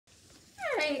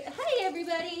right, hey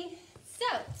everybody. So,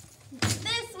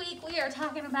 this week we are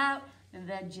talking about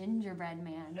the gingerbread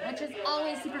man, which is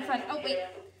always super fun. Oh wait,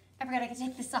 I forgot I could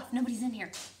take this off. Nobody's in here,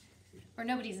 or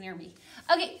nobody's near me.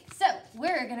 Okay, so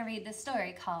we're gonna read this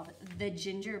story called The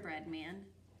Gingerbread Man.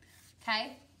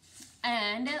 Okay,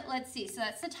 and let's see, so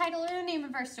that's the title and the name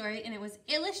of our story, and it was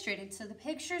illustrated, so the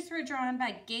pictures were drawn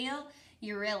by Gail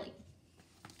Urelli.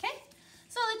 Okay,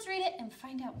 so let's read it and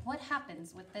find out what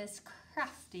happens with this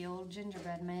crafty old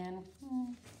gingerbread man.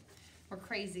 Or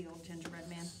crazy old gingerbread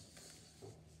man.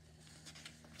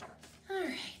 All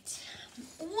right.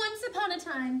 Once upon a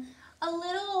time, a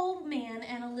little old man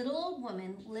and a little old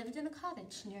woman lived in a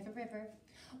cottage near the river.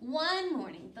 One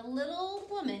morning, the little old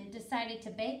woman decided to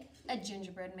bake a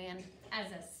gingerbread man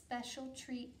as a special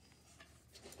treat.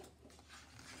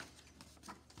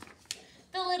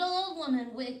 The little old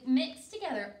woman would mix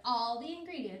together all the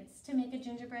ingredients to make a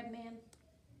gingerbread man,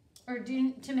 or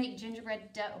to make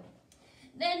gingerbread dough.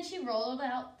 Then she rolled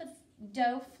out the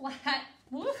dough flat.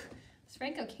 Woof,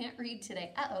 Franco can't read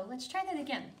today. Uh-oh, let's try that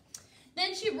again.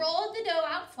 Then she rolled the dough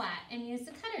out flat and used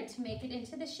a cutter to make it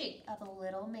into the shape of a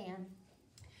little man.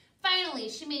 Finally,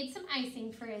 she made some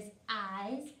icing for his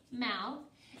eyes, mouth,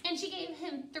 and she gave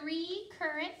him 3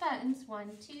 currant buttons,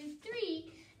 1, 2,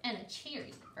 3, and a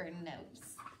cherry for a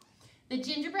nose. The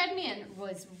gingerbread man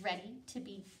was ready to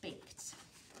be baked.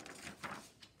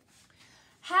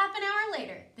 Half an hour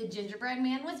later, the gingerbread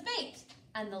man was baked,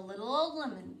 and the little old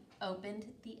woman opened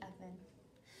the oven.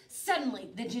 Suddenly,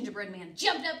 the gingerbread man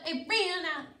jumped up and ran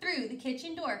out through the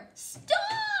kitchen door.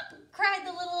 "Stop!" cried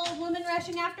the little old woman,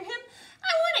 rushing after him.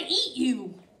 "I want to eat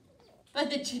you!" But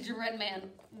the gingerbread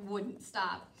man wouldn't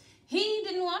stop. He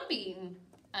didn't want to be eaten.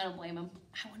 I don't blame him.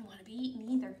 I wouldn't want to be eaten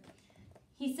either.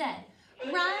 He said,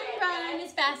 "Run, run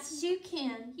as fast as you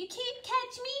can. You can't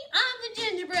catch me. I'm the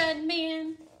gingerbread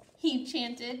man," he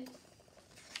chanted.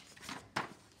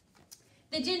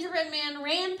 The gingerbread man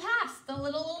ran past the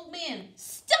little old man.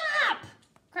 "Stop!"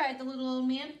 cried the little old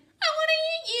man. "I want to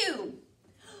eat you!"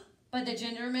 But the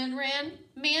gingerbread man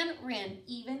ran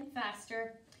even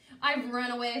faster. "I've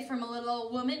run away from a little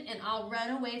old woman, and I'll run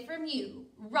away from you.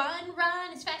 Run,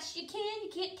 run as fast as you can. You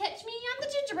can't catch me. I'm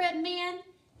the gingerbread man,"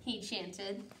 he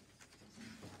chanted.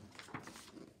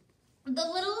 The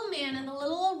little old man and the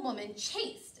little old woman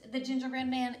chased the gingerbread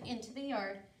man into the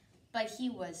yard, but he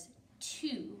was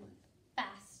too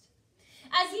fast.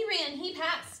 As he ran, he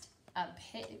passed a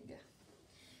pig.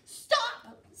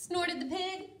 "Stop!" snorted the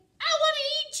pig. "I want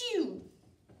to eat you!"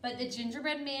 But the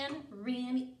gingerbread man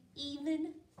ran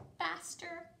even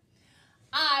faster.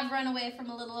 "I've run away from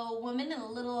a little old woman and a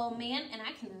little old man, and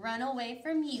I can run away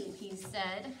from you," he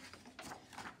said.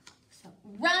 So,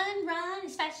 "Run, run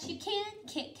as fast as you can.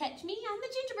 Can't catch me. I'm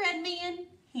the gingerbread man,"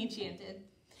 he chanted.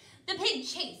 The pig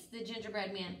chased the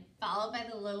gingerbread man, followed by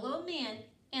the little old man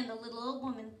and the little old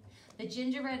woman. The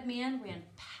gingerbread man ran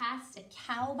past a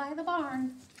cow by the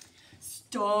barn.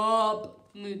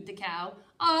 "Stop!" mooed the cow.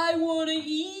 "I want to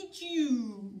eat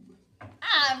you."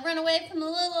 "I've run away from the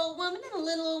little old woman and the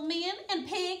little old man and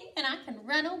pig, and I can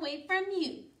run away from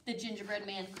you," the gingerbread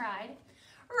man cried.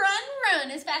 "Run,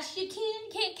 run as fast as you can.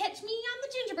 You can't catch me. I'm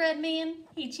the gingerbread man,"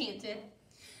 he chanted.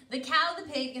 The cow, the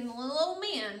pig, and the little old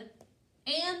man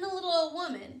and the little old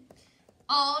woman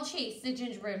all chased the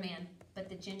gingerbread man, but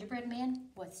the gingerbread man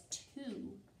was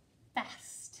too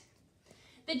fast.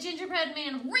 The gingerbread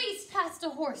man raced past a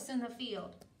horse in the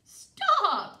field.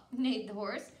 "Stop!" neighed the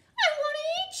horse. "I want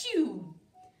to eat you."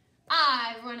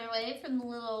 "I've run away from the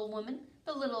little old woman,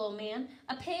 the little old man,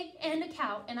 a pig, and a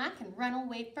cow, and I can run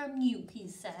away from you," he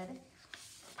said.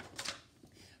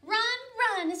 "Run,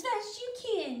 run as fast as you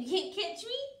can. You can't catch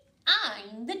me.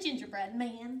 I'm the gingerbread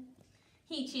man,"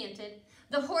 he chanted.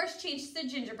 The horse chased the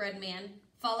gingerbread man,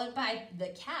 followed by the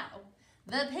cow,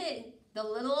 the pig, the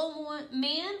little old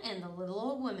man, and the little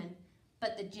old woman.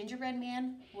 But the gingerbread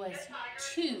man was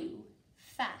too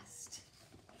fast.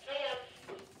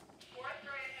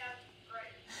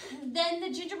 Then the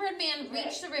gingerbread man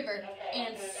reached the river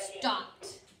and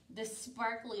stopped. The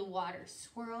sparkly water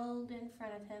swirled in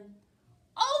front of him.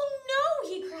 "Oh no!"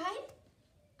 he cried.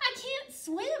 "I can't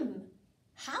swim.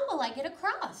 How will I get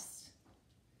across?"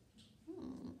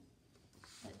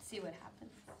 Let's see what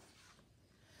happens.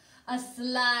 A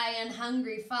sly and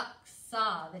hungry fox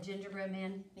saw the gingerbread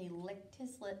man. He licked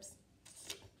his lips.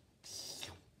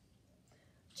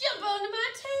 "Jump onto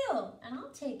my tail, and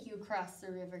I'll take you across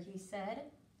the river," he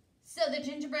said. So the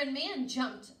gingerbread man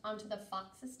jumped onto the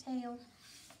fox's tail.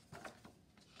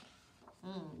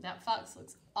 That fox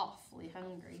looks awfully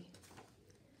hungry.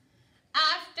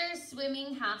 After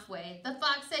swimming halfway, the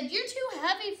fox said, "You're too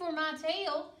heavy for my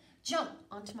tail. Jump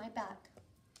onto my back."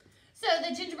 So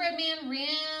the gingerbread man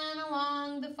ran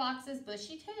along the fox's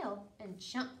bushy tail and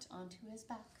jumped onto his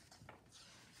back.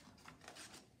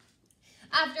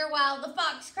 After a while, the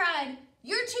fox cried,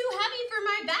 "You're too heavy for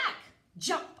my back.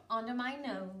 Jump onto my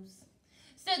nose."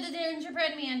 So the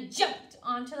gingerbread man jumped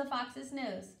onto the fox's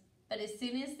nose. But as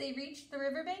soon as they reached the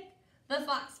riverbank, the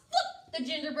fox flipped the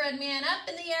gingerbread man up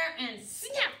in the air and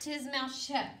snapped his mouth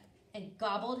shut and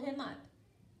gobbled him up.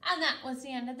 And that was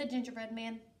the end of the gingerbread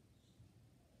man.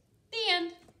 The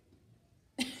end.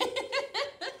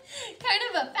 Kind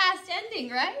of a fast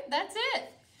ending, right? That's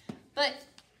it. But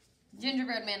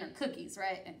gingerbread men are cookies,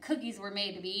 right? And cookies were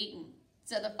made to be eaten.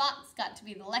 So the fox got to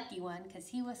be the lucky one because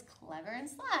he was clever and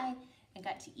sly and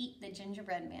got to eat the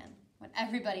gingerbread man when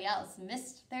everybody else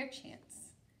missed their chance.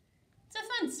 It's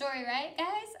a fun story, right,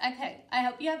 guys? Okay, I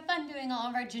hope you have fun doing all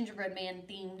of our gingerbread man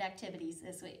themed activities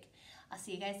this week. I'll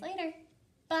see you guys later.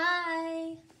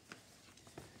 Bye.